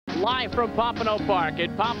live from Pompano Park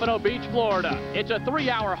in Pompano Beach, Florida. It's a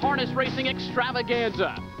 3-hour harness racing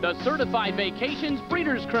extravaganza, the Certified Vacations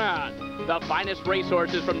Breeders' Crown. The finest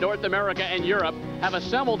racehorses from North America and Europe have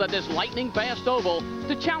assembled at this lightning-fast oval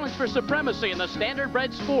to challenge for supremacy in the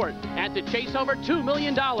standardbred sport and to chase over $2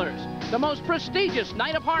 million. The most prestigious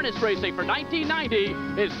night of harness racing for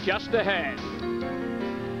 1990 is just ahead.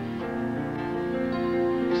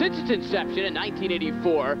 Since its inception in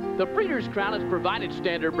 1984, the Breeders' Crown has provided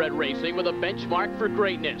standardbred racing with a benchmark for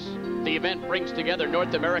greatness. The event brings together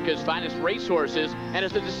North America's finest racehorses and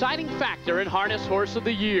is the deciding factor in Harness Horse of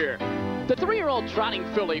the Year. The 3-year-old trotting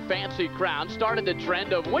filly, Fancy Crown, started the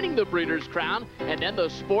trend of winning the Breeders' Crown and then the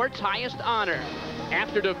sport's highest honor.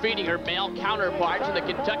 After defeating her male counterparts in the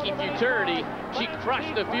Kentucky Futurity, she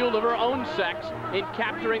crushed the field of her own sex in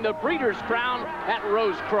capturing the Breeders' Crown at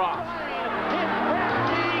Rosecroft.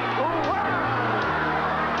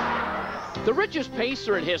 The richest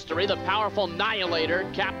pacer in history, the powerful Annihilator,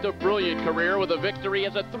 capped a brilliant career with a victory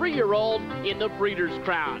as a 3-year-old in the Breeders'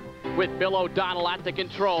 Crown. With Bill O'Donnell at the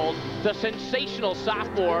controls, the sensational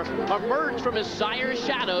sophomore emerged from his sire's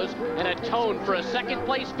shadows and atoned for a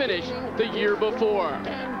second-place finish the year before.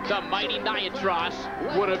 The mighty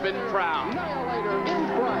Niatros would have been proud.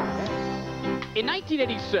 In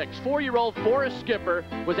 1986, 4-year-old Forrest Skipper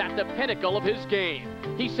was at the pinnacle of his game.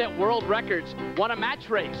 He set world records, won a match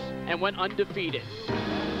race, and went undefeated.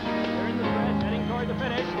 They're in the stretch, heading toward the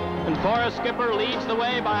finish. And Forrest Skipper leads the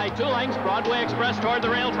way by 2 lengths. Broadway Express toward the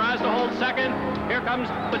rail, tries to hold second. Here comes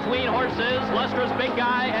between horses, Lustra's Big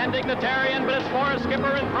Guy and Dignitarian, but it's Forrest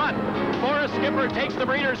Skipper in front. Forrest Skipper takes the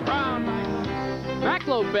Breeders' Crown.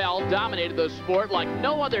 Macklow Bell dominated the sport like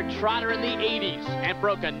no other trotter in the 80s and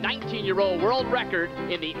broke a 19-year-old world record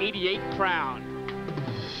in the 88 Crown.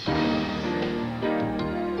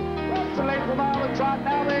 It's a late for mile and Trot,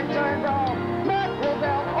 now they turn wrong. Macklow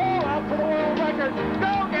Bell all out for the world record.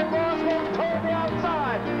 Don't get lost, won't toward the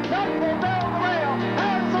outside. Macklow Bell the rail,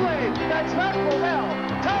 has the lead. That's Macklow Bell.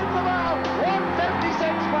 10th the mile, 156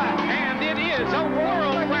 flat. And it is a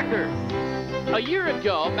world record. A year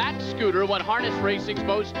ago, Matt Scooter won harness racing's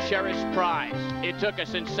most cherished prize. It took a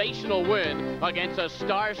sensational win against a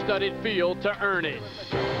star-studded field to earn it.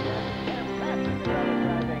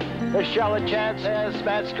 The Charlotte Chance has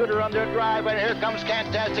Matt Scooter under drive, and here comes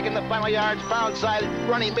Fantastic in the final yards, pound side,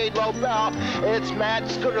 running Macklow Bell. It's Matt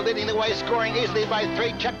Scooter leading the way, scoring easily by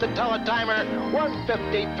 3. Check the teletimer,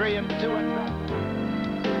 153 and 2.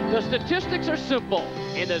 The statistics are simple.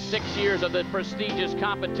 In the 6 years of the prestigious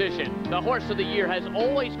competition, the Horse of the Year has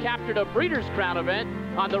always captured a Breeders' Crown event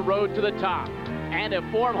on the road to the top. And if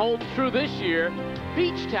form holds true this year,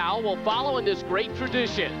 Beach Towel will follow in this great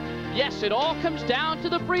tradition. Yes, it all comes down to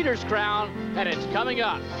the Breeders' Crown, and it's coming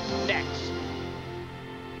up next.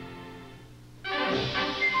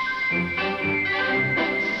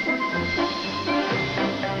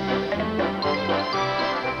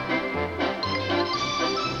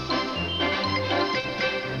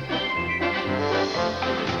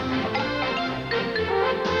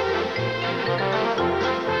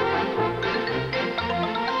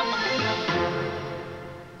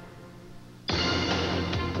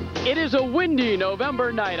 It is a windy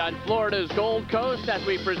November night on Florida's Gold Coast as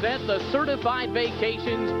we present the Certified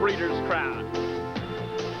Vacations Breeders' Crown.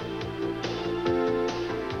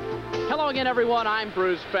 Hello again, everyone. I'm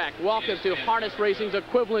Bruce Beck. Welcome to harness racing's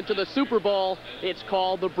equivalent to the Super Bowl. It's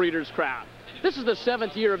called the Breeders' Crown. This is the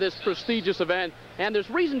 7th year of this prestigious event, and there's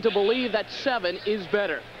reason to believe that 7 is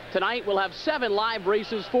better. Tonight, we'll have 7 live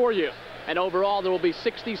races for you, and overall, there will be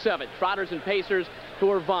 67 trotters and pacers who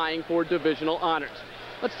are vying for divisional honors.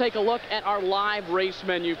 Let's take a look at our live race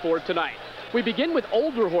menu for tonight. We begin with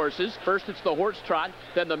older horses. First, it's the horse trot,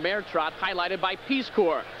 then the mare trot, highlighted by Peace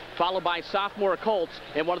Corps, followed by sophomore colts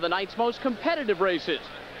in one of the night's most competitive races.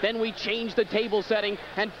 Then we change the table setting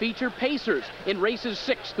and feature pacers in races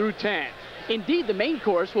 6 through 10. Indeed, the main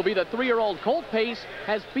course will be the 3-year-old colt pace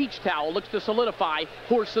as Beach Towel looks to solidify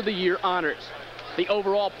Horse of the Year honors. The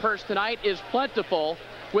overall purse tonight is plentiful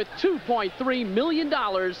with $2.3 million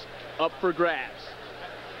up for grabs.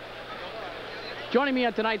 Joining me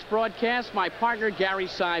on tonight's broadcast, my partner, Gary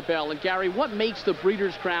Seibel. And Gary, what makes the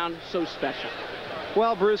Breeders' Crown so special?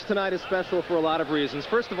 Well, Bruce, tonight is special for a lot of reasons.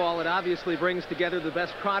 First of all, it obviously brings together the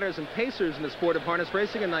best trotters and pacers in the sport of harness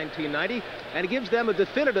racing in 1990, and it gives them a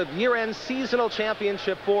definitive year-end seasonal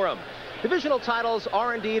championship for them. Divisional titles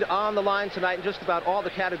are indeed on the line tonight in just about all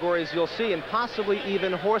the categories you'll see, and possibly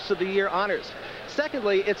even Horse of the Year honors.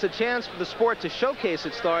 Secondly, it's a chance for the sport to showcase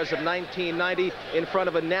its stars of 1990 in front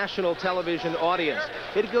of a national television audience.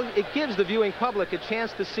 It gives the viewing public a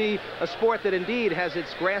chance to see a sport that indeed has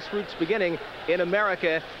its grassroots beginning in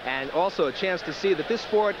America, and also a chance to see that this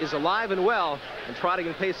sport is alive and well and trotting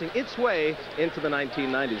and pacing its way into the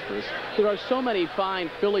 1990s, Bruce. There are so many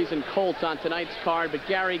fine fillies and colts on tonight's card, but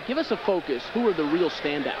Gary, give us a focus. Who are the real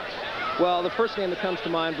standouts? Well, the first name that comes to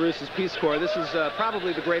mind, Bruce, is Peace Corps. This is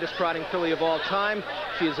probably the greatest trotting filly of all time.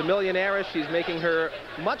 She is a millionaire. She's making her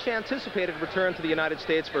much anticipated return to the United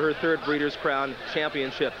States for her third Breeders' Crown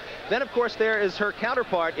Championship. Then, of course, there is her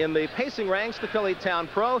counterpart in the pacing ranks, the filly Town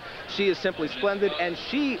Pro. She is simply splendid, and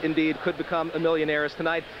she indeed could become a millionaire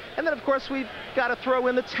tonight. And then, of course, we've got to throw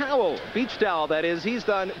in the Towel, Beach Towel, that is. He's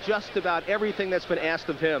done just about everything that's been asked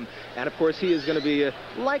of him. And, of course, he is going to be a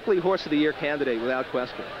likely Horse of the Year candidate without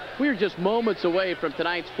question. We're just moments away from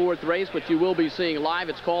tonight's fourth race, which you will be seeing live.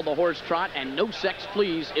 It's called the Horse Trot, and No Sex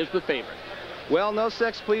Please is the favorite. Well, No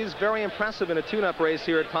Sex Please, very impressive in a tune-up race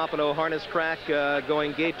here at Pompano. Harness track,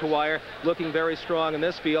 going gate to wire, looking very strong in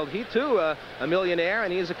this field. He, too, a millionaire,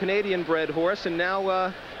 and he's a Canadian-bred horse, and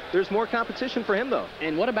now there's more competition for him, though.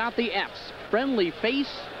 And what about the Fs? Friendly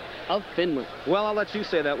Face of Finland. Well, I'll let you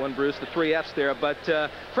say that one, Bruce, the 3 Fs there. But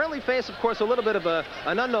Friendly Face, of course, a little bit of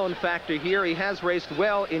an unknown factor here. He has raced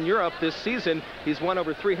well in Europe this season. He's won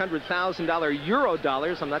over $300,000 Euro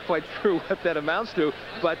dollars. I'm not quite sure what that amounts to,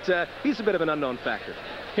 but he's a bit of an unknown factor.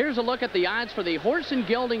 Here's a look at the odds for the Horse and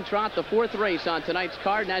Gelding Trot, the fourth race on tonight's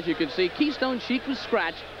card. And as you can see, Keystone Chic was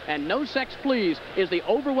scratched, and No Sex Please is the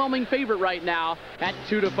overwhelming favorite right now at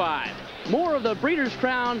 2-5. More of the Breeders'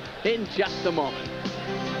 Crown in just a moment.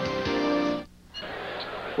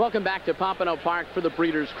 Welcome back to Pompano Park for the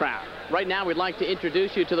Breeders' Crown. Right now, we'd like to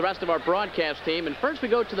introduce you to the rest of our broadcast team. And first, we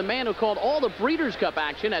go to the man who called all the Breeders' Cup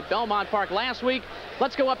action at Belmont Park last week.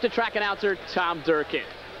 Let's go up to track announcer Tom Durkin.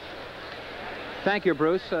 Thank you,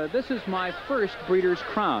 Bruce. This is my first Breeders'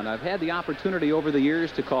 Crown. I've had the opportunity over the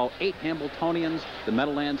years to call 8 Hambletonians, the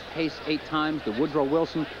Meadowlands Pace 8 times, the Woodrow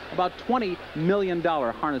Wilson, about $20 million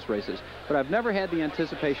harness races. But I've never had the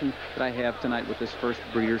anticipation that I have tonight with this first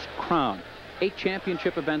Breeders' Crown. 8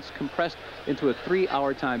 championship events compressed into a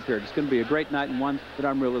 3-hour time period. It's going to be a great night, and one that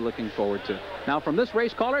I'm really looking forward to. Now, from this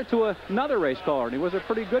race caller to another race caller, and he was a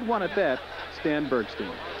pretty good one at that, Stan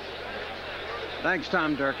Bergstein. Thanks,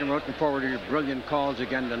 Tom Durkin. Looking forward to your brilliant calls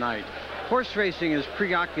again tonight. Horse racing is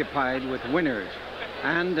preoccupied with winners,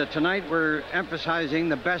 and tonight we're emphasizing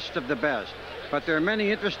the best of the best. But there are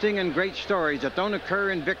many interesting and great stories that don't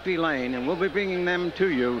occur in Victory Lane, and we'll be bringing them to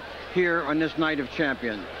you here on this Night of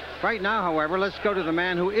Champions. Right now, however, let's go to the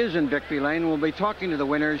man who is in Victory Lane. We'll be talking to the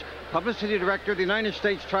winners, Publicity Director of the United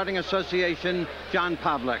States Trotting Association, John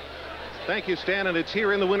Pavlik. Thank you, Stan, and it's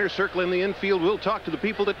here in the winner's circle in the infield. We'll talk to the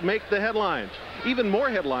people that make the headlines. Even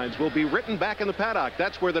more headlines will be written back in the paddock.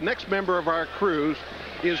 That's where the next member of our crews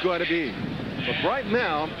is going to be. But right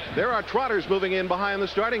now, there are trotters moving in behind the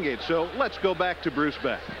starting gate, so let's go back to Bruce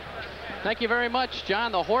Beck. Thank you very much,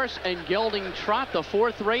 John. The Horse and Gelding Trot, the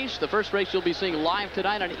fourth race. The first race you'll be seeing live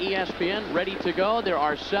tonight on ESPN, ready to go. There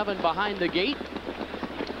are 7 behind the gate.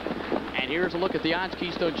 And here's a look at the odds.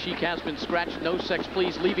 Keystone Chic has been scratched. No Sex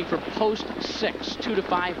Please leaving for post 6.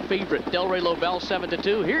 2-5 favorite. Delray Lobel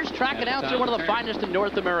 7-2. Here's track announcer, one of the finest in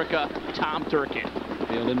North America, Tom Durkin.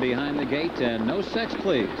 Fielding behind the gate, and No Sex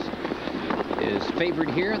Please is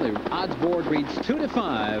favored here. The odds board reads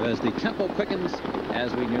 2-5 as the tempo quickens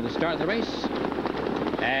as we near the start of the race.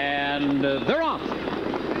 And they're off.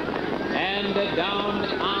 And down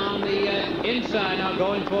on the inside now,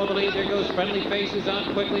 going for the lead. There goes Friendly Faces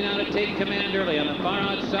on quickly now to take command early on the far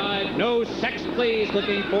outside. No Sex Please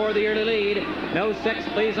looking for the early lead. No Sex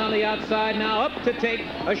Please on the outside now, up to take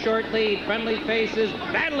a short lead. Friendly Faces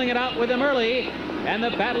battling it out with them early. And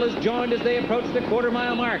the battle is joined as they approach the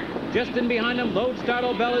quarter-mile mark. Just in behind them, Lodestar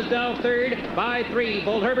Lobel is now third by 3.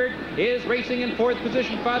 Bull Herbert is racing in 4th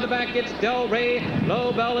position. Farther back, it's Delray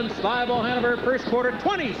Lobel and Slybo Hanover. First quarter,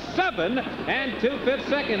 27 and 2/5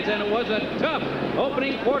 seconds. And it was a tough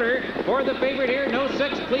opening quarter for the favorite here, No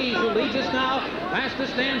Sex Please, who leads us now past the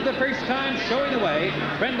stands the first time, showing the way.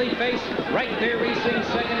 Friendly Face right there racing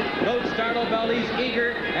second. Lodestar Lobel, he's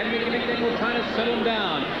eager, and Mickey McNichol trying to settle him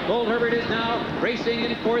down. Bold Herbert is now racing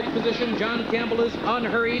in fourth position. John Campbell is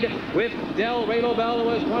unhurried with Del Rey Lobel, who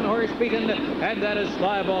has one horse beaten, and that is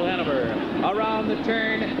Slyball Hanover. Around the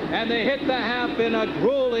turn, and they hit the half in a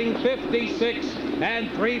grueling 56 and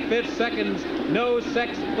 3/5 seconds. No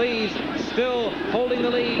Sex Please still holding the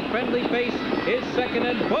lead. Friendly Face is second,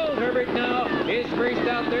 and Bold Herbert now is first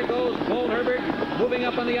out. There goes Bold Herbert moving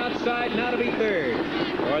up on the outside, now to be third.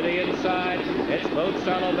 For the inside, it's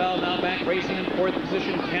Lodestar Lobel now back racing in fourth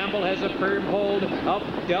position. Campbell has a firm hold of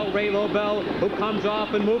Del Rey Lobel, who comes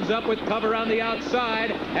off and moves up with cover on the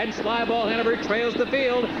outside, and Slyball Hanover trails the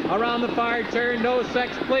field. Around the far turn, No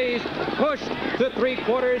Sex Please pushed to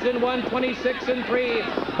 3/4 in 1:26 and 3.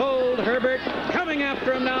 Bold Herbert coming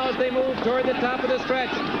after him now as they move toward the top of the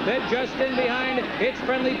stretch. Then just in behind, it's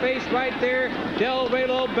Friendly Face right there. Del Rey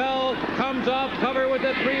Lobel comes off cover with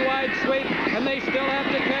a 3-wide sweep, and they still have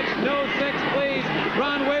to catch No Sex Please.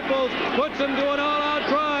 Ron Waples puts him to an all-out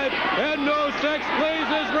drive, and No Sex Please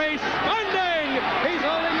is race funding. He's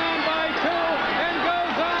holding on by 2 and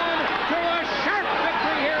goes on to a sharp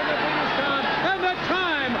victory here in the Breeders' Crown, and the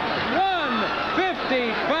time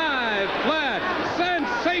 1:55 flat.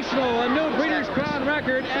 Sensational, a new Breeders' Crown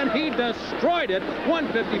record, and he destroyed it.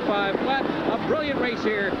 1:55 flat. A brilliant race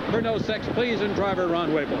here for No Sex Please and driver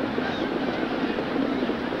Ron Waples.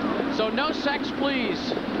 So No Sex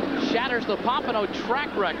Please shatters the Pompano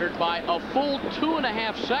track record by a full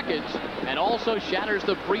 2.5 seconds, and also shatters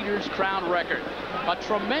the Breeders' Crown record. A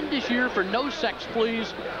tremendous year for No Sex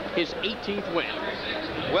Please, his 18th win.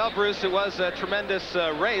 Well, Bruce, it was a tremendous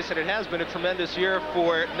race, and it has been a tremendous year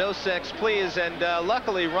for No Sex Please, and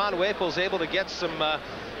luckily Ron Waples able to get some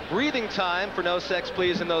breathing time for No Sex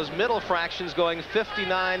Please in those middle fractions, going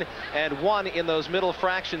 59 and 1 in those middle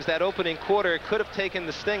fractions. That opening quarter could have taken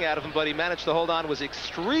the sting out of him, but he managed to hold on, was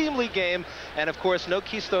extremely game, and of course no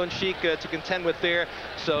Keystone Chic to contend with there.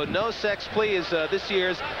 So No Sex Please, this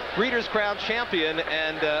year's Breeders' Crown champion,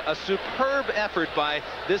 and a superb effort by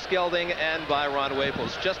this gelding and by Ron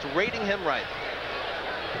Waples, just rating him right.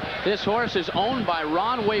 This horse is owned by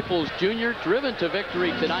Ron Waples Jr., driven to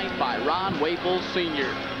victory tonight by Ron Waples Sr.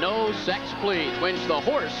 No Sex Please wins the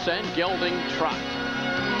horse and gelding trot.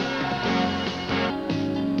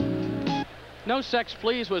 No Sex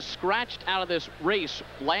Please was scratched out of this race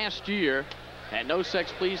last year, and No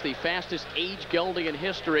Sex Please, the fastest age gelding in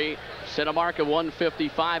history, set a mark of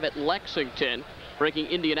 1:55 at Lexington, breaking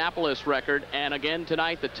Indianapolis record, and again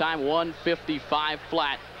tonight the time 1:55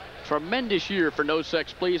 flat. Tremendous year for No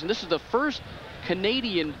Sex Please, and this is the first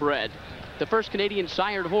Canadian bred, the first Canadian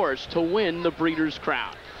sired horse to win the Breeders'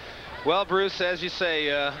 Crown. Well, Bruce, as you say,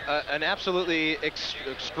 an absolutely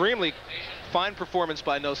extremely fine performance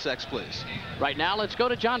by No Sex Please. Right now, let's go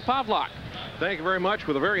to John Pavlak. Thank you very much.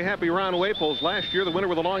 With a very happy Ron Waples. Last year, the winner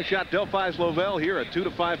with a long shot, Delphi's Lovell, here a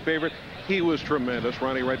 2-5 favorite. He was tremendous,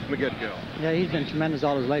 Ronnie, right from the get-go. Yeah, he's been tremendous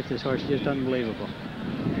all his life, this horse. Just unbelievable.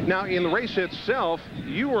 Now, in the race itself,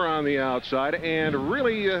 you were on the outside and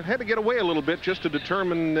really had to get away a little bit just to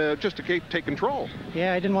determine, just to take control.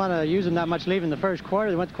 Yeah, I didn't want to use him that much leaving the first quarter.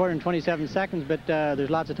 They went the quarter in 27 seconds, but there's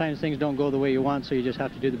lots of times things don't go the way you want, so you just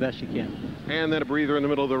have to do the best you can. And then a breather in the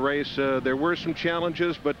middle of the race. There were some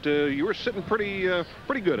challenges, but you were sitting pretty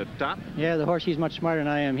good at the top. Yeah, the horse, he's much smarter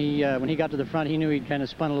than I am. He, when he got to the front, he knew he'd kind of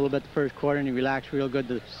spun a little bit the first quarter, and he relaxed real good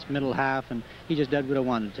the middle half, and he just did what I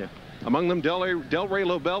wanted to. Among them, Del Rey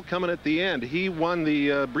Lobel coming at the end. He won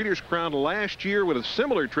the Breeders' Crown last year with a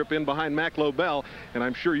similar trip in behind Mac Lobel, and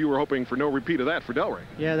I'm sure you were hoping for no repeat of that for Del Rey.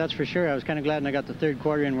 Yeah, that's for sure. I was kind of glad when I got the third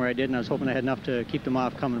quarter in where I did, and I was hoping I had enough to keep them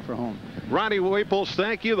off coming for home. Ronnie Waples,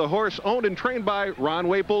 thank you. The horse owned and trained by Ron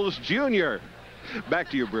Waples Jr. Back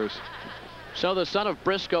to you, Bruce. So the son of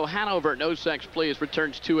Briscoe Hanover, No Sex Please,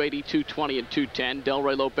 returns 280, 220, and 210. Del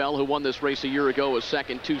Rey Lobel, who won this race a year ago, was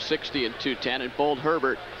second, 260 and 210. And Bold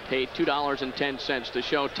Herbert paid $2.10 to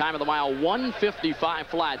show time of the mile 1:55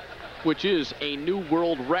 flat, which is a new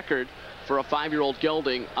world record for a 5-year-old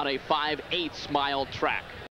gelding on a 5/8 mile track.